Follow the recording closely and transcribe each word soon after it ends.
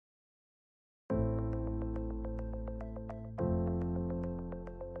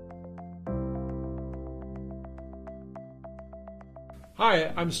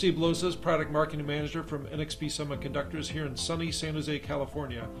Hi, I'm Steve Losas, Product Marketing Manager from NXP Semiconductors here in sunny San Jose,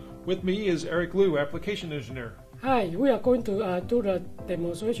 California. With me is Eric Liu, Application Engineer. Hi, we are going to do the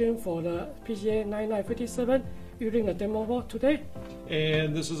demonstration for the PCA9957 using the demo board today.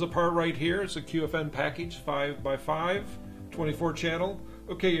 And this is a part right here. It's a QFN package, 5x5, 24 channel.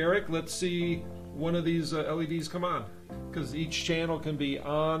 Okay, Eric, let's see one of these LEDs come on, because each channel can be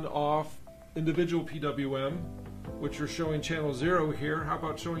on, off, individual PWM, which are showing channel 0 here. How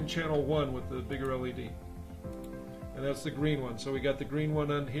about showing channel 1 with the bigger LED? And that's the green one. So we got the green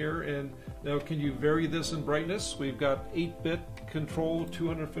one on here, and now can you vary this in brightness? We've got 8-bit control,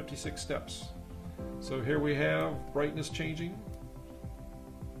 256 steps. So here we have brightness changing.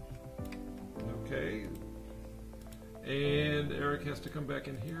 Okay. And Eric has to come back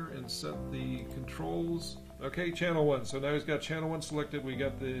in here and set the controls. Okay, channel 1. So now he's got channel 1 selected. We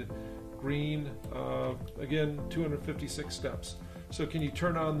got the green, again, 256 steps. So can you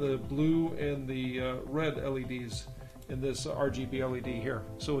turn on the blue and the red LEDs in this RGB LED here?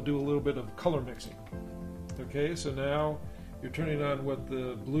 So we'll do a little bit of color mixing. Okay, so now you're turning on what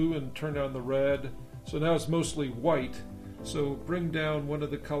the blue and turn on the red. So now it's mostly white. So bring down one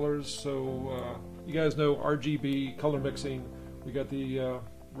of the colors. So you guys know RGB color mixing. We got the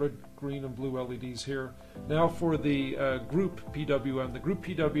red, green, and blue LEDs here. Now for the group PWM. The group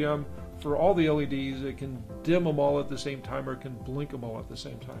PWM, for all the LEDs, it can dim them all at the same time or it can blink them all at the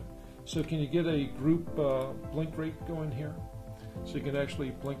same time. So can you get a group blink rate going here? So you can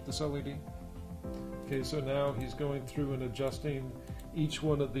actually blink this LED. Okay, so now he's going through and adjusting each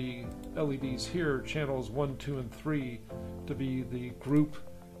one of the LEDs here, channels 1, 2, and 3, to be the group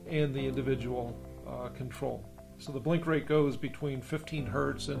and the individual control. So the blink rate goes between 15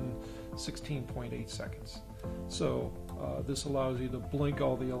 Hertz and 16.8 seconds. So this allows you to blink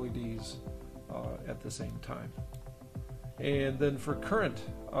all the LEDs at the same time. And then for current,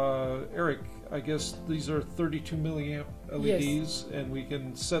 Eric, I guess these are 32 milliamp LEDs, yes. And we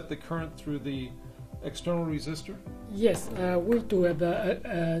can set the current through the external resistor? Yes, we do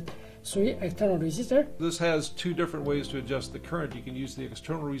have 3 external resistor. This has 2 different ways to adjust the current. You can use the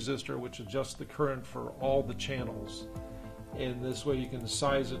external resistor, which adjusts the current for all the channels. And this way you can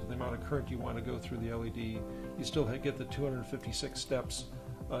size it to the amount of current you want to go through the LED. You still get the 256 steps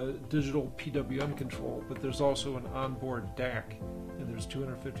digital PWM control, but there's also an onboard DAC, and there's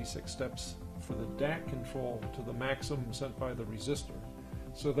 256 steps for the DAC control to the maximum sent by the resistor.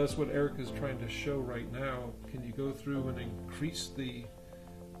 So that's what Eric is trying to show right now. Can you go through and increase the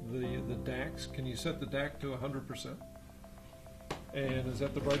DACs? Can you set the DAC to 100%? And is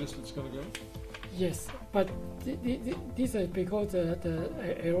that the brightest it's going to go? Yes, but this is because the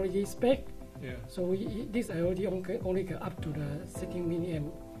LED spec. Yeah. So this LED only can up to the 16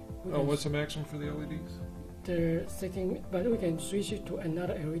 milliamp. Oh, what's the maximum for the LEDs? The 16, but we can switch it to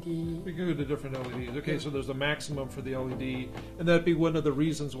another LED. We can go to different LEDs. Okay, yeah. So there's a maximum for the LED, and that'd be one of the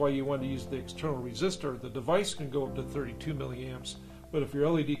reasons why you want to use the external resistor. The device can go up to 32 milliamps, but if your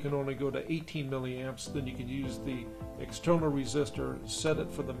LED can only go to 18 milliamps, then you can use the external resistor, set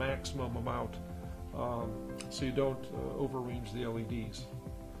it for the maximum amount, so you don't overrange the LEDs.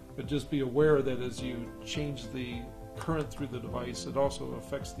 But just be aware that as you change the current through the device, it also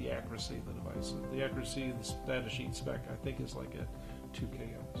affects the accuracy of the device. The accuracy in the data sheet spec, I think, is like at 2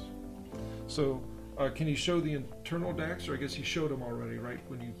 k-ohms. So can you show the internal DACs? Or I guess you showed them already, right,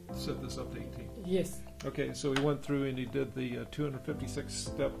 when you set this up to 18? Yes. Okay, so we went through and he did the 256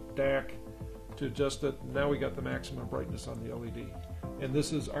 step DAC to adjust it. Now we got the maximum brightness on the LED. And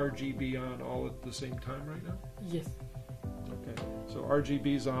this is RGB on all at the same time right now? Yes. Okay, so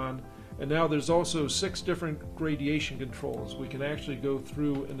RGB's on. And now there's also 6 different gradation controls. We can actually go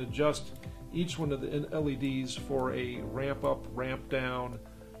through and adjust each one of the LEDs for a ramp up, ramp down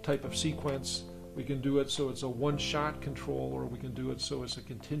type of sequence. We can do it so it's a one-shot control, or we can do it so it's a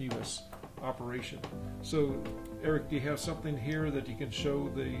continuous operation. So Eric, do you have something here that you can show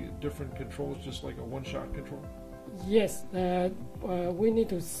the different controls, just like a one-shot control? Yes, we need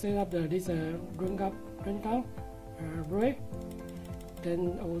to set up this run up, run down relay.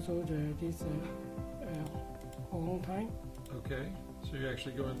 Then also this on time. Okay, so you're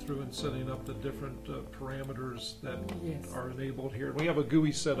actually going through and setting up the different parameters that yes. are enabled here. We have a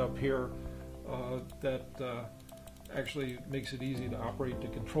GUI set up here that actually makes it easy to operate, to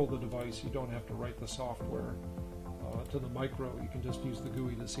control the device. You don't have to write the software to the micro. You can just use the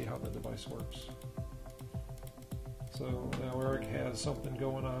GUI to see how the device works. So now Eric has something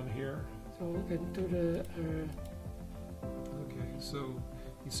going on here. So we can do the okay, so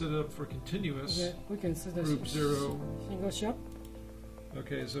you set it up for continuous. Yeah, we can set a group 0. Single shot.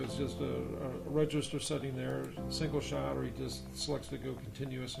 Okay, so it's just a register setting there, single shot, or he just selects to go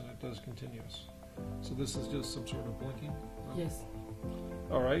continuous and it does continuous. So this is just some sort of blinking? Yes.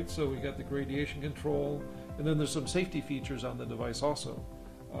 All right, so we got the gradation control, and then there's some safety features on the device also.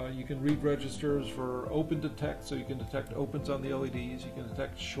 You can read registers for open detect, so you can detect opens on the LEDs, you can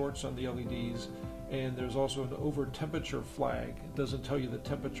detect shorts on the LEDs, and there's also an over temperature flag. It doesn't tell you the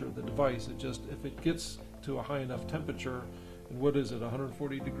temperature of the device, it just, if it gets to a high enough temperature, and what is it,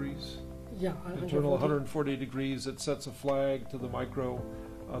 140 degrees? Yeah, Internal 140 degrees, it sets a flag to the micro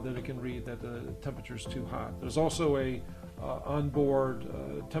that it can read that the temperature is too hot. There's also a onboard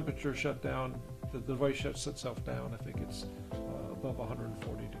temperature shutdown. The device shuts itself down if it gets above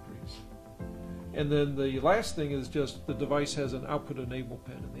 140 degrees. And then the last thing is just the device has an output enable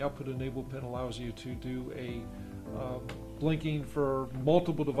pin, and the output enable pin allows you to do a blinking for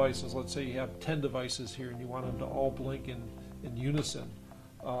multiple devices. Let's say you have 10 devices here and you want them to all blink in unison.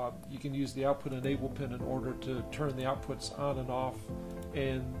 You can use the output enable pin in order to turn the outputs on and off,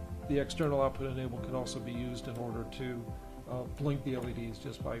 and the external output enable can also be used in order to blink the LEDs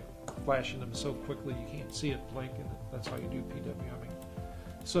just by flashing them so quickly you can't see it blink, and that's how you do PWMing.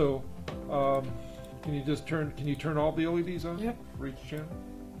 So can you turn all the LEDs on? Yep. For each channel?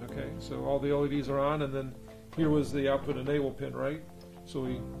 Okay, so all the LEDs are on, and then here was the output enable pin, right? So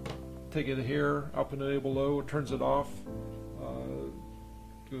we take it here, output enable low, it turns it off,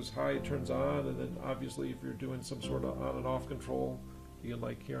 goes high, it turns on, and then obviously if you're doing some sort of on and off control, you can,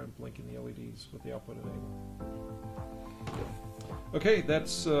 like here, I'm blinking the LEDs with the output enable. Okay,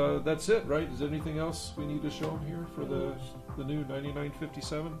 that's it, right? Is there anything else we need to show them here for the new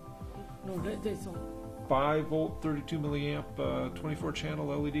 9957? No, that's all. 5 volt, 32 milliamp, 24 channel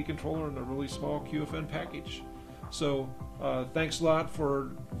LED controller in a really small QFN package. So thanks a lot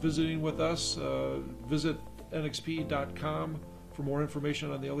for visiting with us. Visit NXP.com for more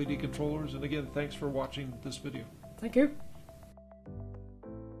information on the LED controllers. And again, thanks for watching this video. Thank you.